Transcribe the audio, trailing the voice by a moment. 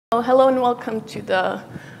Well, hello and welcome to the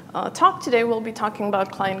talk. Today we'll be talking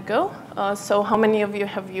about Client Go. So how many of you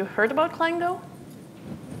have heard about Client Go?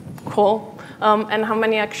 Cool. And how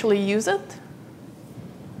many actually use it?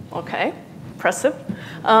 Okay, impressive.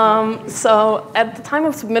 So at the time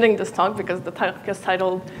of submitting this talk, because the talk is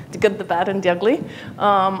titled The Good, the Bad, and the Ugly,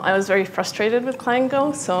 I was very frustrated with Client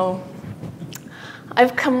Go. So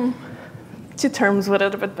I've come to terms with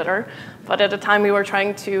it a bit better. But at the time, we were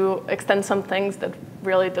trying to extend some things that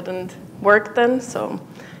really didn't work then. So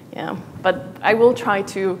yeah, but I will try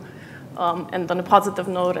to end on a positive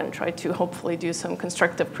note and try to hopefully do some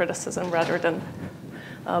constructive criticism rather than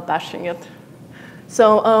bashing it.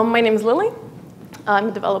 So my name is Lili. I'm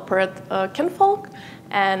a developer at Kinvolk.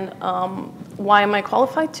 And why am I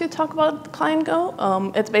qualified to talk about Client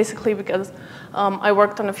Go? It's basically because I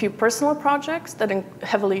worked on a few personal projects that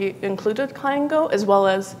heavily included Client Go, as well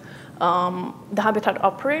as the Habitat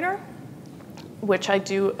operator, which I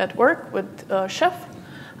do at work with Chef.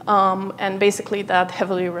 And basically, that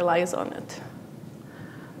heavily relies on it.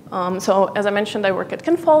 So as I mentioned, I work at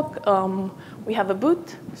Kinvolk. We have a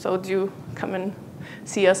booth, so do come and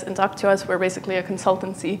see us and talk to us. We're basically a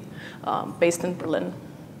consultancy based in Berlin.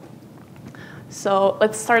 So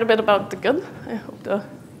let's start a bit about the good. I hope the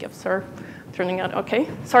GIFs are turning out okay.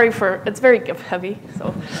 Sorry for, it's very GIF heavy,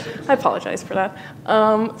 so I apologize for that.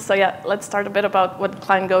 So yeah, let's start a bit about what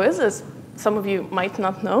Client Go is, as some of you might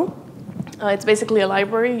not know. It's basically a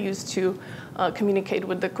library used to communicate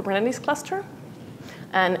with the Kubernetes cluster,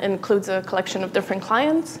 and includes a collection of different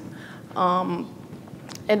clients.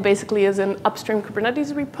 It basically is an upstream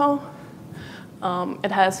Kubernetes repo.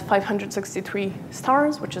 It has 563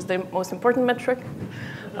 stars, which is the most important metric.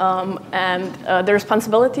 And the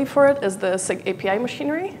responsibility for it is the SIG API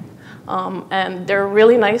machinery. And they're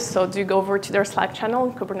really nice, so do go over to their Slack channel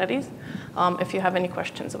in Kubernetes if you have any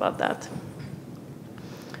questions about that.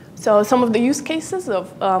 So some of the use cases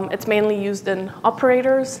of it's mainly used in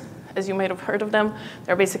operators, as you might have heard of them.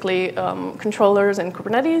 They're basically controllers in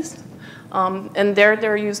Kubernetes. And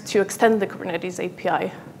they're used to extend the Kubernetes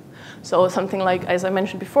API. So something like, as I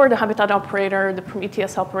mentioned before, the Habitat operator, the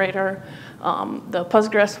Prometheus operator, the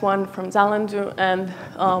Postgres one from Zalando, and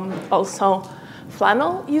also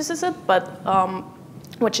Flannel uses it, but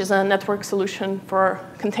which is a network solution for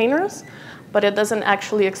containers. But it doesn't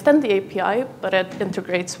actually extend the API, but it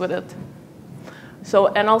integrates with it. So,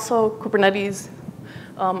 and also Kubernetes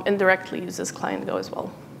indirectly uses Client Go as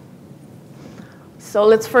well. So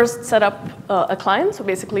let's first set up a client. So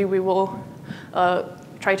basically, we will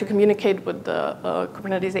try to communicate with the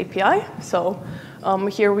Kubernetes API. So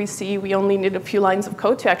here we see we only need a few lines of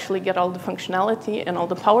code to actually get all the functionality and all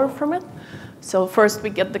the power from it. So first, we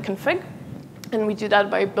get the config. And we do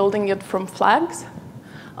that by building it from flags.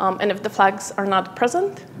 And if the flags are not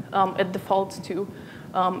present, it defaults to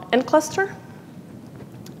end cluster.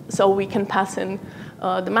 So we can pass in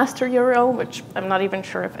the master URL, which I'm not even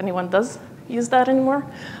sure if anyone does use that anymore.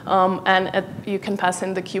 And you can pass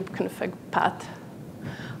in the kube config path.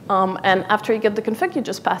 And after you get the config, you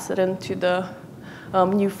just pass it into the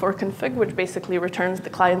new for config, which basically returns the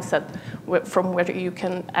client set from where you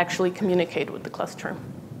can actually communicate with the cluster.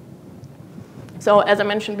 So as I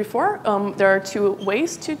mentioned before, there are two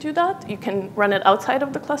ways to do that. You can run it outside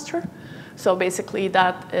of the cluster. So basically,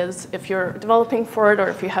 that is if you're developing for it or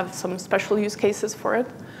if you have some special use cases for it.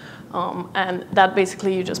 And that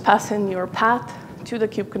basically, you just pass in your path to the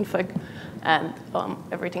kube config, and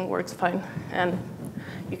everything works fine. And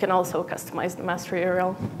you can also customize the master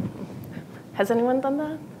URL. Has anyone done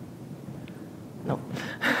that? No.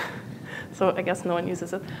 So I guess no one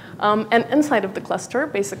uses it. And inside of the cluster,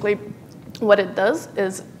 basically, what it does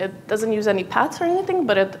is it doesn't use any paths or anything,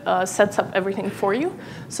 but it sets up everything for you.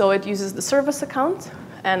 So it uses the service account,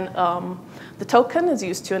 and the token is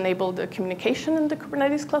used to enable the communication in the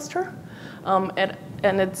Kubernetes cluster.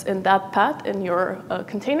 And it's in that path in your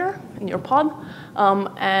container, in your pod.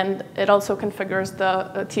 And it also configures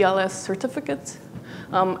the TLS certificates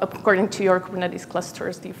according to your Kubernetes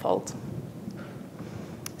cluster's default.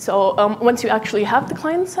 So once you actually have the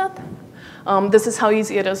client set, this is how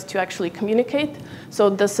easy it is to actually communicate. So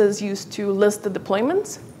this is used to list the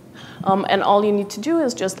deployments. And all you need to do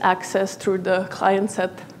is just access through the client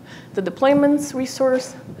set the deployments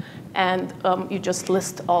resource. And you just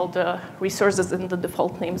list all the resources in the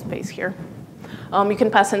default namespace here. You can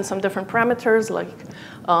pass in some different parameters, like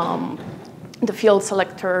the field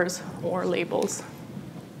selectors or labels.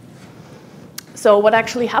 So what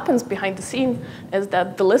actually happens behind the scene is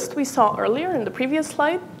that the list we saw earlier in the previous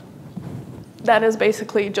slide, that is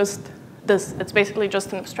basically just this. It's basically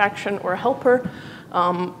just an abstraction or a helper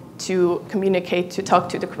to communicate, to talk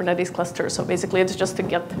to the Kubernetes cluster. So basically, it's just a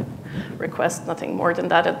GET request, nothing more than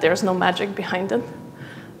that. There's no magic behind it.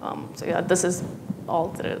 So yeah, this is all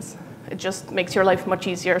that it is. It just makes your life much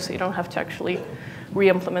easier, so you don't have to actually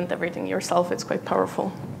re-implement everything yourself. It's quite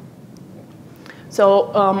powerful.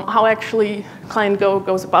 So how actually Client Go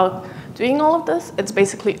goes about doing all of this? It's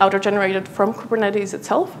basically auto-generated from Kubernetes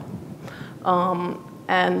itself.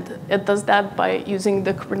 And it does that by using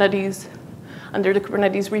the Kubernetes, under the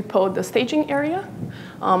Kubernetes repo, the staging area.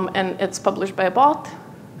 And it's published by a bot.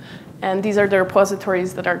 And these are the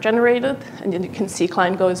repositories that are generated. And then you can see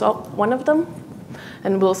Client Go is one of them.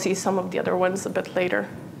 And we'll see some of the other ones a bit later.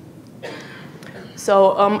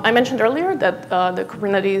 So I mentioned earlier that the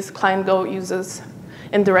Kubernetes Client Go uses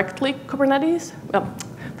indirectly Kubernetes.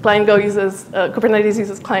 Kubernetes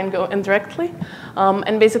uses Client Go indirectly.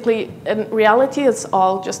 And basically, in reality, it's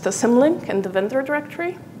all just a symlink in the vendor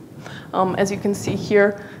directory. As you can see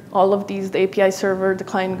here, all of these, the API server, the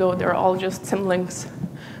Client Go, they're all just symlinks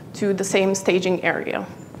to the same staging area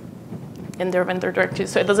in their vendor directory.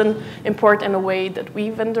 So it doesn't import in a way that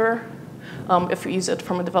we vendor if we use it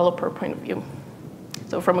from a developer point of view.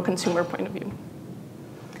 So from a consumer point of view.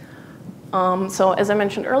 So as I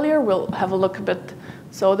mentioned earlier, we'll have a look a bit.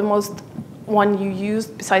 So the most one you use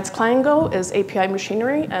besides Client Go is API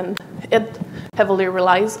machinery, and it heavily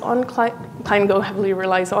relies on Client Go heavily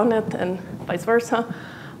relies on it, and vice versa.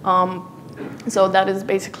 So that is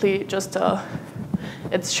basically just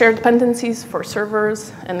it's shared dependencies for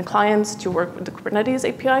servers and clients to work with the Kubernetes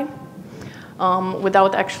API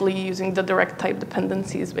without actually using the direct type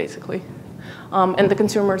dependencies, basically. And the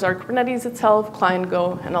consumers are Kubernetes itself, Client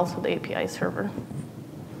Go, and also the API server.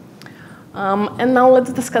 And now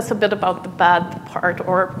let's discuss a bit about the bad part,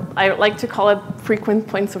 or I like to call it frequent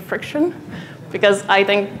points of friction, because I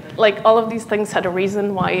think like all of these things had a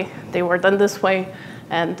reason why they were done this way,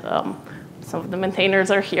 and some of the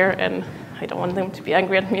maintainers are here, and I don't want them to be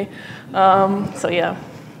angry at me. So yeah,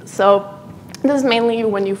 so this is mainly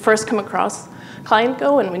when you first come across Client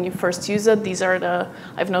Go, and when you first use it, these are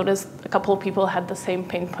I've noticed a couple of people had the same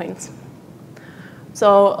pain points.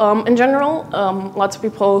 So in general, lots of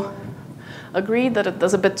people agree that it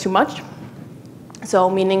does a bit too much. So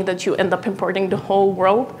meaning that you end up importing the whole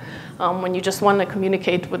world when you just want to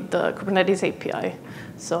communicate with the Kubernetes API.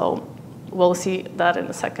 So we'll see that in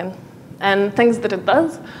a second. And things that it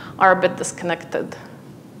does are a bit disconnected.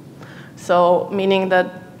 So meaning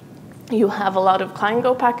that you have a lot of Client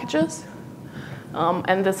Go packages,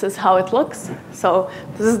 and this is how it looks. So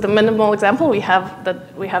this is the minimal example we have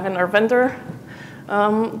in our vendor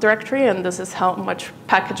directory, and this is how much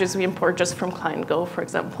packages we import just from Client Go, for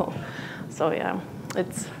example. So yeah,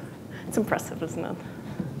 it's impressive, isn't it?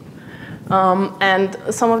 And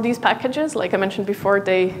some of these packages, like I mentioned before,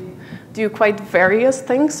 they do quite various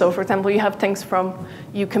things. So for example, you have things from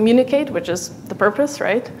you communicate, which is the purpose,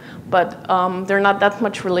 right? But they're not that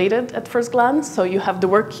much related at first glance. So you have the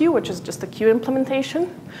work queue, which is just a queue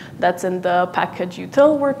implementation. That's in the package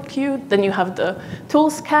util work queue. Then you have the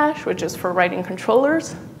tools cache, which is for writing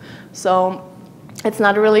controllers. So it's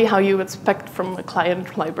not really how you expect from a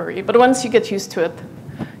client library. But once you get used to it,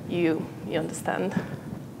 you understand.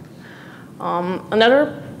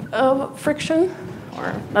 Another friction, or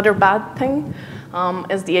another bad thing,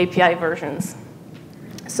 is the API versions.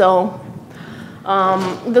 So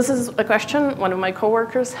this is a question one of my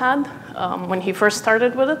coworkers had when he first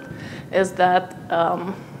started with it, is that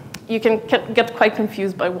you can get quite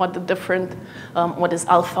confused by what the different, what is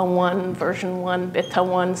alpha 1, version 1, beta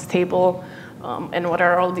 1, stable, and what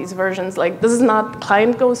are all these versions. Like, this is not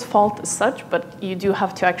Client Go's fault as such, but you do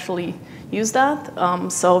have to actually use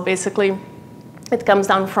that. So basically, it comes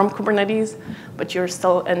down from Kubernetes, but you're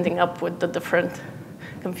still ending up with the different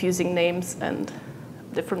confusing names and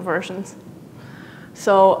different versions.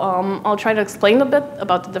 So I'll try to explain a bit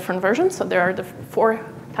about the different versions. So there are the 4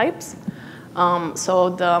 types. So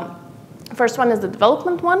the first one is the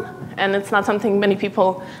development one, and it's not something many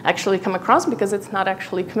people actually come across because it's not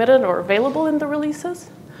actually committed or available in the releases.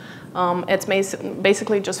 It's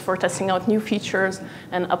basically just for testing out new features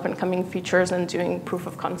and up-and-coming features and doing proof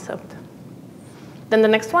of concept. Then the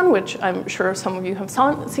next one, which I'm sure some of you have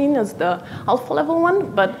seen, is the alpha level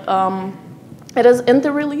one, but it is in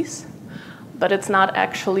the release, but it's not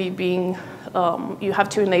actually being, you have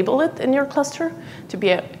to enable it in your cluster to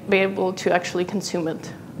be able to actually consume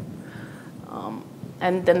it.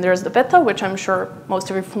 And then there's the beta, which I'm sure most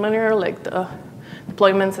of you are familiar, like the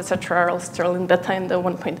deployments, et cetera, are still in beta in the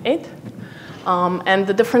 1.8. And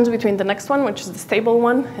the difference between the next one, which is the stable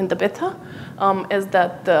one, and the beta, is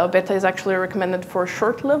that the beta is actually recommended for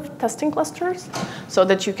short-lived testing clusters, so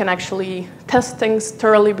that you can actually test things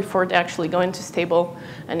thoroughly before they actually go into stable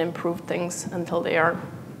and improve things until they are.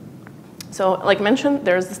 So like mentioned,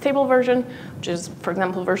 there's the stable version, which is, for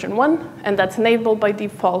example, version 1, and that's enabled by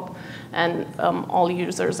default, and all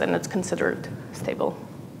users, and it's considered stable.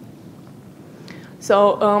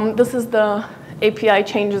 So this is the API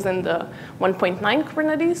changes in the 1.9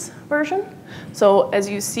 Kubernetes version. So as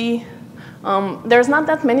you see, there's not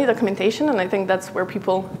that many documentation, and I think that's where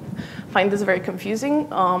people find this very confusing.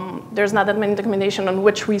 There's not that many documentation on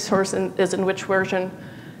which resource is in which version,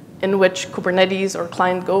 in which Kubernetes or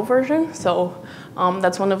client Go version. So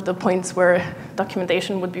that's one of the points where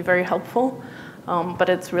documentation would be very helpful, but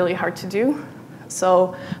it's really hard to do.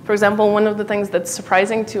 So, for example, one of the things that's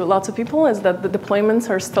surprising to lots of people is that the deployments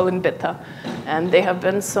are still in beta, and they have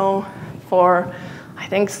been so for, I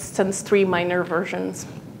think, since 3 minor versions.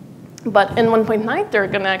 But in 1.9, they're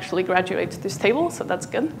going to actually graduate to stable, so that's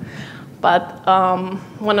good. But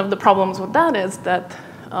one of the problems with that is that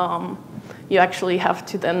you actually have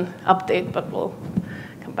to then update, but we'll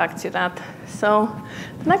come back to that. So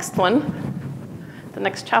the next one, the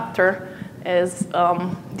next chapter, is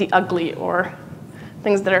the ugly, or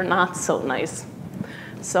things that are not so nice.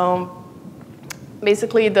 So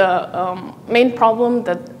basically, the main problem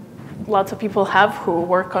that lots of people have who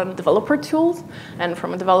work on developer tools, and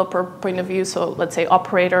from a developer point of view, so let's say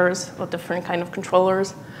operators or different kind of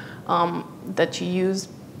controllers that you use,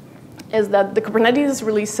 is that the Kubernetes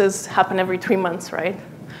releases happen every 3 months, right?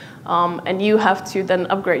 And you have to then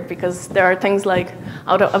upgrade, because there are things like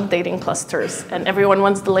auto-updating clusters, and everyone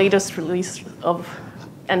wants the latest release of,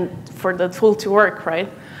 and for the tool to work, right?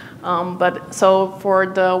 But so for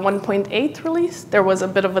the 1.8 release, there was a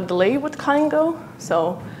bit of a delay with client Go,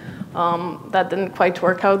 so that didn't quite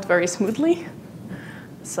work out very smoothly.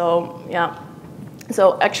 So yeah,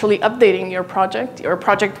 so actually updating your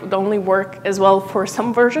project would only work as well for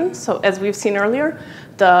some versions. So as we've seen earlier,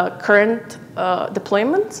 the current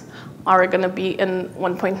deployments are going to be in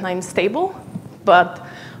 1.9 stable, but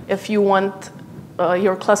if you want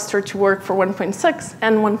your cluster to work for 1.6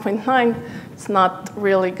 and 1.9, it's not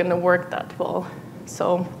really going to work that well.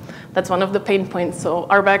 So that's one of the pain points. So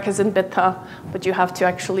RBAC is in beta, but you have to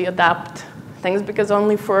actually adapt things, because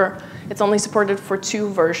it's only supported for 2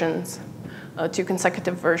 versions, 2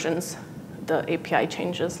 consecutive versions, the API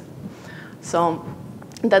changes. So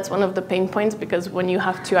that's one of the pain points, because when you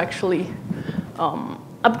have to actually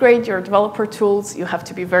upgrade your developer tools, you have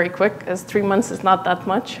to be very quick, as 3 months is not that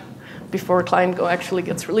much before client Go actually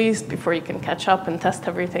gets released, before you can catch up and test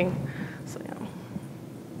everything. So yeah.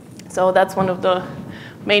 So that's one of the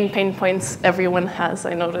main pain points everyone has,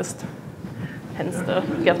 I noticed. Hence the,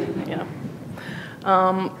 yeah.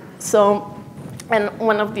 And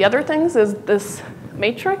one of the other things is this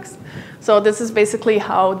matrix. So this is basically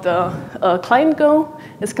how the client Go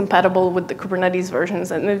is compatible with the Kubernetes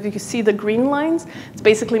versions. And if you see the green lines, it's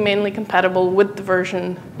basically mainly compatible with the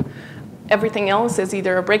version. Everything else is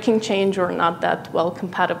either a breaking change or not that well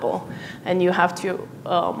compatible. And you have to,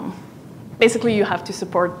 basically you have to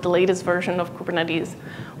support the latest version of Kubernetes,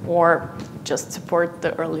 or just support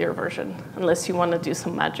the earlier version, unless you want to do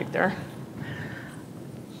some magic there.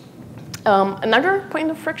 Another point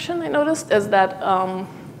of friction I noticed is that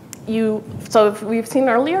so if we've seen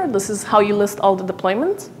earlier, this is how you list all the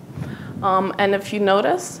deployments. And if you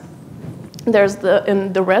notice, there's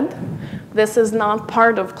in the red, this is not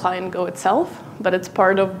part of client Go itself, but it's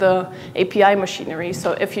part of the API machinery.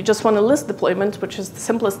 So if you just want to list deployments, which is the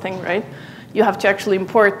simplest thing, right? You have to actually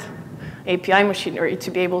import API machinery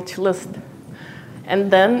to be able to list. And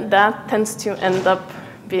then that tends to end up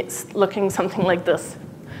looking something like this.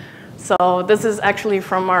 So this is actually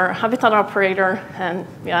from our Habitat operator, and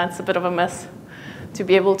yeah, it's a bit of a mess to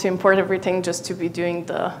be able to import everything just to be doing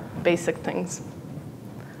the basic things.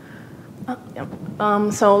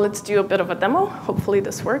 So let's do a bit of a demo. Hopefully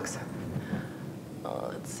this works.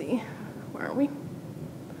 Let's see, where are we?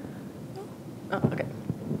 Oh, okay.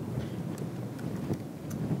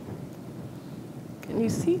 Can you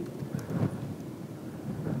see?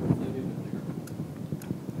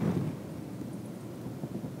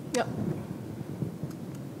 Yep.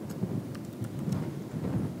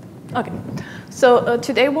 Okay, so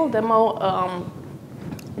today we'll demo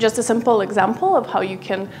just a simple example of how you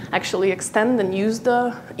can actually extend and use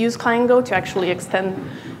client Go to actually extend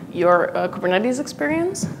your Kubernetes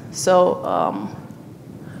experience. So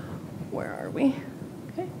where are we?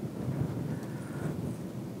 Okay.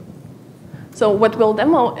 So what we'll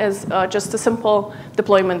demo is just a simple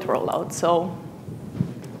deployment rollout. So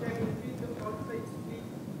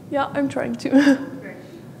Yeah, I'm trying to.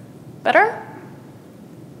 Better?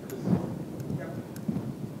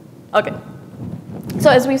 Okay. So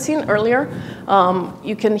as we've seen earlier,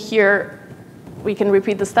 you can hear, we can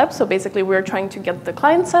repeat the steps. So basically, we're trying to get the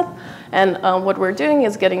client set. And what we're doing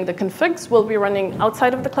is getting the configs. We'll be running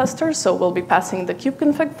outside of the cluster. So we'll be passing the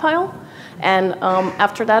kubeconfig file. And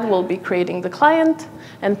after that, we'll be creating the client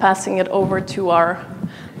and passing it over to our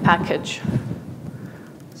package.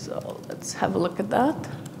 So let's have a look at that.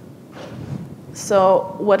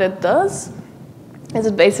 So what it does is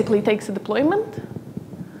it basically takes a deployment,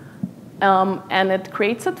 and it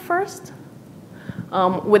creates it first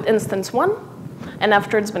with instance 1. And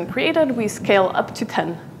after it's been created, we scale up to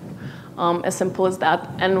 10, as simple as that.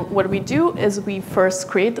 And what we do is we first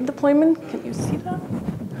create the deployment. Can you see that?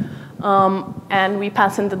 And we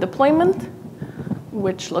pass in the deployment,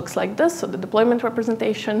 which looks like this, so the deployment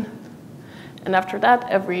representation. And after that,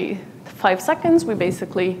 every 5 seconds, we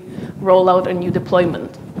basically roll out a new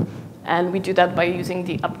deployment. And we do that by using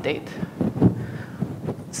the update.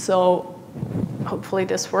 So hopefully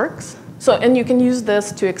this works. So, and you can use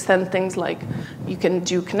this to extend things like you can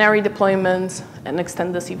do canary deployments and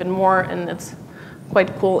extend this even more, and it's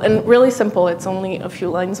quite cool and really simple. It's only a few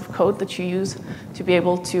lines of code that you use to be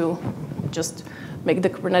able to just make the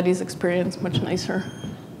Kubernetes experience much nicer.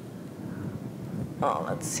 Oh,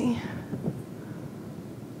 let's see.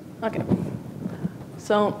 Okay.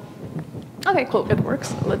 So, okay, cool, it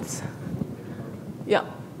works. Let's, yeah.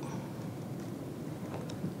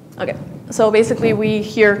 Okay, so basically we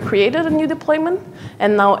here created a new deployment,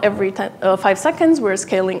 and now every 5 seconds we're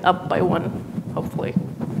scaling up by 1, hopefully.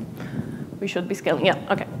 We should be scaling, yeah,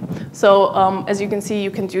 okay. So as you can see,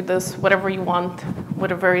 you can do this whatever you want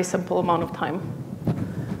with a very simple amount of time.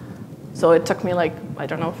 So it took me like, I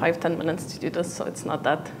don't know, 5-10 minutes to do this, so it's not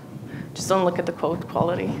that. Just don't look at the code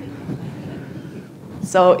quality.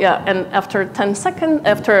 So yeah, and after 10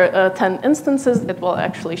 instances, it will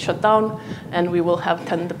actually shut down, and we will have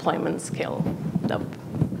 10 deployments scaled up.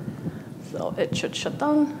 So it should shut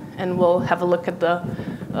down, and we'll have a look at the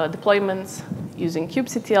deployments using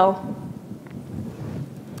kubectl.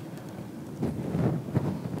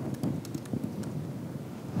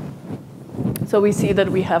 So we see that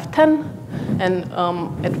we have 10,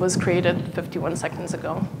 and it was created 51 seconds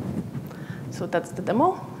ago. So that's the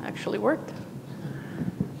demo, actually worked.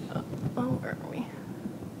 Where are we?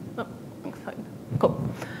 Oh, next slide. Cool.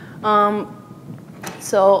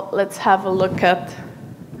 So let's have a look at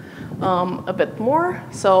a bit more.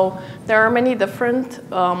 So there are many different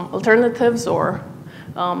alternatives or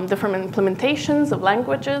different implementations of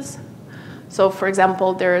languages. So for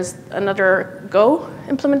example, there's another Go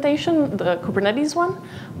implementation, the Kubernetes one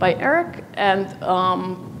by Eric, and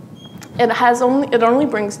it only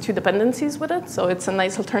brings 2 dependencies with it, so it's a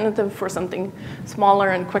nice alternative for something smaller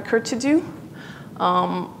and quicker to do.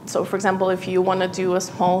 So for example, if you want to do a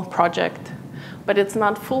small project, but it's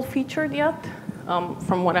not full-featured yet,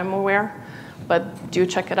 from what I'm aware, but do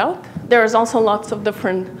check it out. There's also lots of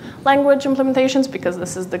different language implementations, because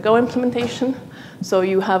this is the Go implementation. So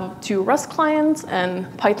you have 2 Rust clients and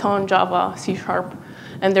Python, Java, C#,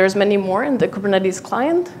 and there's many more in the Kubernetes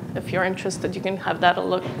client. If you're interested, you can have a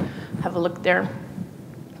look there.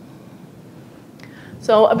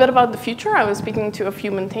 So a bit about the future. I was speaking to a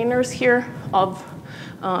few maintainers here of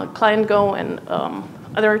Client Go and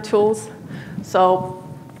other tools. So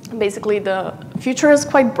basically, the future is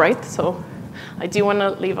quite bright. So I do want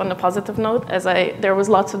to leave on a positive note, as there was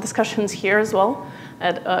lots of discussions here as well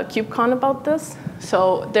at KubeCon about this.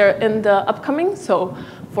 So they're in the upcoming. So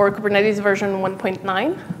for Kubernetes version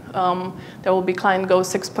 1.9, there will be Client Go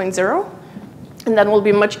 6.0. And that will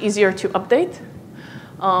be much easier to update.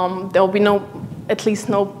 There will be at least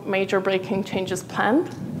no major breaking changes planned,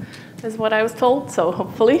 is what I was told, so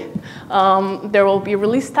hopefully. There will be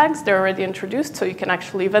release tags. They're already introduced, so you can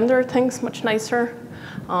actually vendor things much nicer.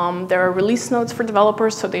 There are release notes for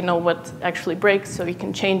developers, so they know what actually breaks, so you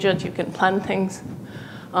can change it, you can plan things.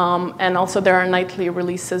 And also there are nightly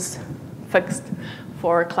releases fixed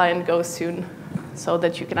for Client Go soon, so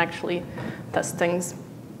that you can actually test things.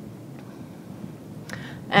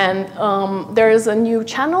 And there is a new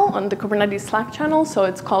channel on the Kubernetes Slack channel, so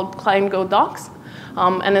it's called Client Go Docs.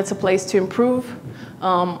 And it's a place to improve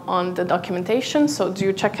on the documentation, so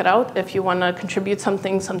do check it out. If you want to contribute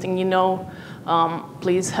something you know,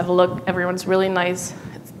 please have a look. Everyone's really nice.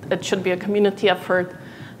 It should be a community effort,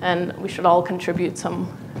 and we should all contribute some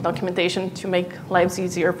documentation to make lives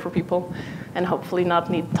easier for people, and hopefully not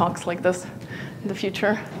need talks like this in the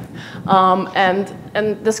future. And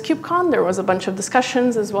this KubeCon, there was a bunch of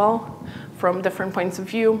discussions as well from different points of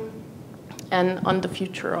view and on the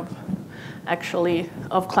future of actually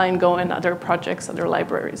of Client Go and other projects, other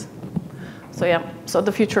libraries. So yeah, so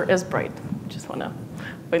the future is bright. Just want to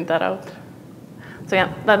point that out. So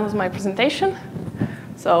yeah, that was my presentation.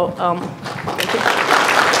 So thank you.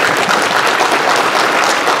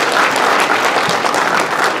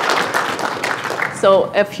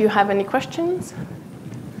 So if you have any questions,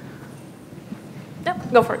 yeah,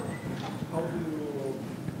 go for it. How do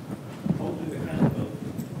you handle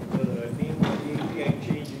the API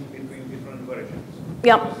changing between different versions?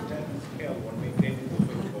 Yeah. Because it happens hell when maintaining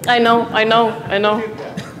I know.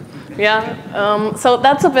 Yeah, so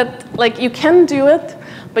that's a bit, like you can do it,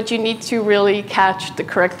 but you need to really catch the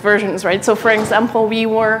correct versions, right? So for example, we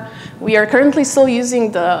are currently still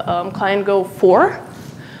using the Client Go 4,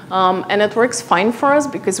 and it works fine for us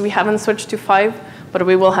because we haven't switched to 5, but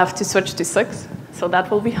we will have to switch to 6. So that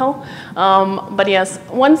will be hell. But yes,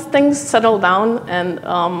 once things settle down and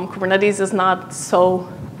Kubernetes is not so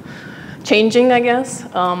changing, I guess,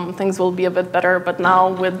 things will be a bit better. But now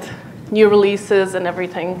with new releases and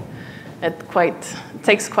everything, it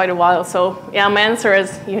takes quite a while. So yeah, my answer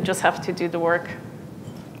is you just have to do the work.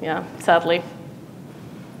 Yeah, sadly.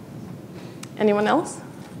 Anyone else?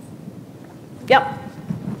 Yep.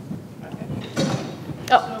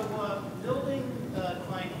 So building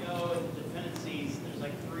Client Go and dependencies, there's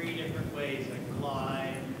like 3 different ways, like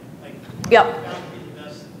rely, like Yep. what would be the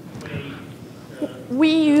best way to... We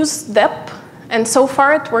use dep, and so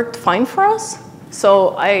far it worked fine for us.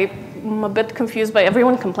 So I'm a bit confused by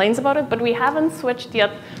everyone complains about it, but we haven't switched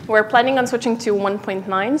yet. We're planning on switching to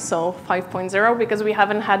 1.9, so 5.0, because we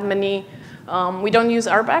haven't had many, we don't use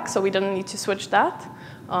RBAC, so we didn't need to switch that.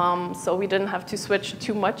 So we didn't have to switch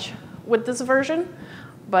too much with this version.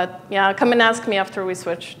 But yeah, come and ask me after we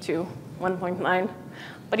switch to 1.9.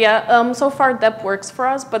 But yeah, so far dep works for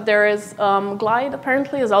us, but there is, glide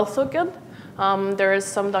apparently is also good. There is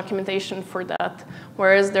some documentation for that,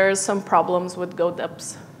 whereas there is some problems with Go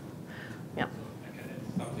deps. Yeah.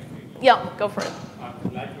 Yeah, go for it.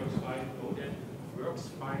 Glide works fine, Go dep works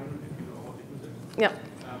fine if you know how to use it. Yeah.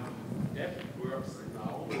 Dep works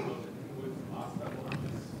now because it with master one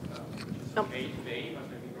which is made today, but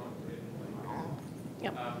maybe not today.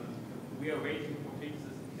 Yep. We are waiting for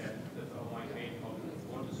fixes in dep. That's our main problem. We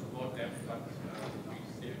want to support dep, but we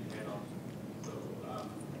still cannot. So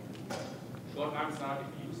short answer, if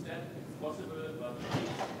you use that, it's possible, but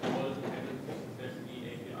all the dependencies, especially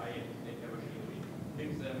API and data machinery, fix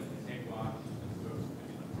them in the same one.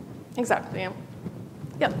 Exactly, yeah.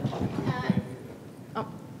 Yeah.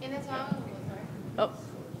 In the talk, Oh.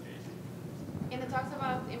 in the talks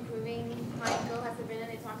about improving Client Go, has there been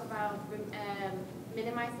any talk about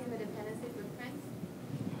minimizing the dependency footprints?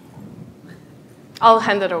 I'll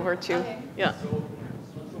hand it over to, Okay. yeah. So,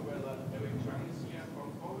 not sure whether Eric Chung is here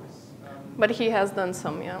from Codes. But he has done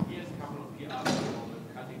some, yeah. He has a couple of PRs on the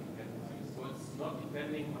cutting dependencies, so it's not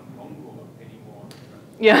depending on Mongo anymore.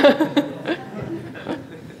 Yeah.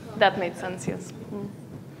 That made sense, yes. Mm.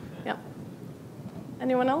 Yeah.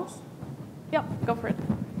 Anyone else? Yeah, go for it.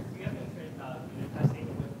 We have been unit testing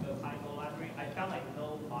with the Client Go library. I found like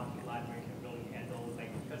no mocking library can really handle,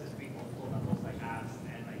 like, because it's being multiple levels, like apps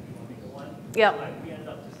and like you want to make one. Yeah. So, like, we end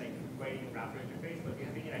up just like writing wrapper interface, but do you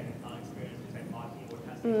have any like experience with like mocking or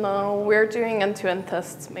testing? No, we're doing end-to-end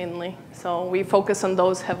tests mainly. So we focus on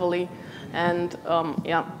those heavily. And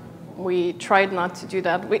yeah, we tried not to do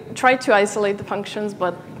that. We tried to isolate the functions,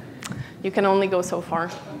 but you can only go so far.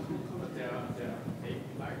 But they're API.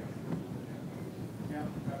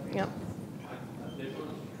 Yeah. They should,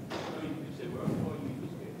 if they work for you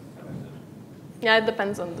use case. Yeah, it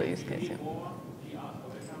depends on the use case. Yeah. More PRs for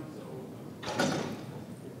them, so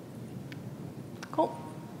Cool.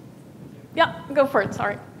 Yeah, go for it,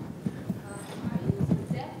 sorry. Are you using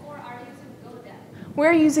dep or are you using Go dep?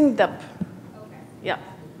 We're using dep. Okay. Yeah.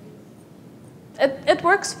 It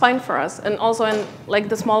works fine for us, and also in like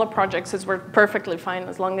the smaller projects, it's worked perfectly fine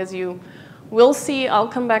as long as you. We'll see. I'll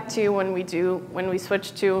come back to you when we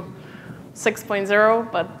switch to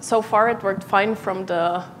 6.0. But so far, it worked fine from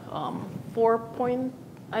the 4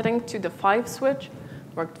 I think, to the 5 switch.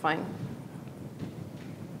 It worked fine.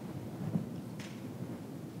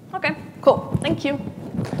 Okay, cool. Thank you.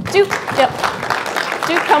 Do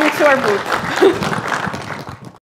come to our booth.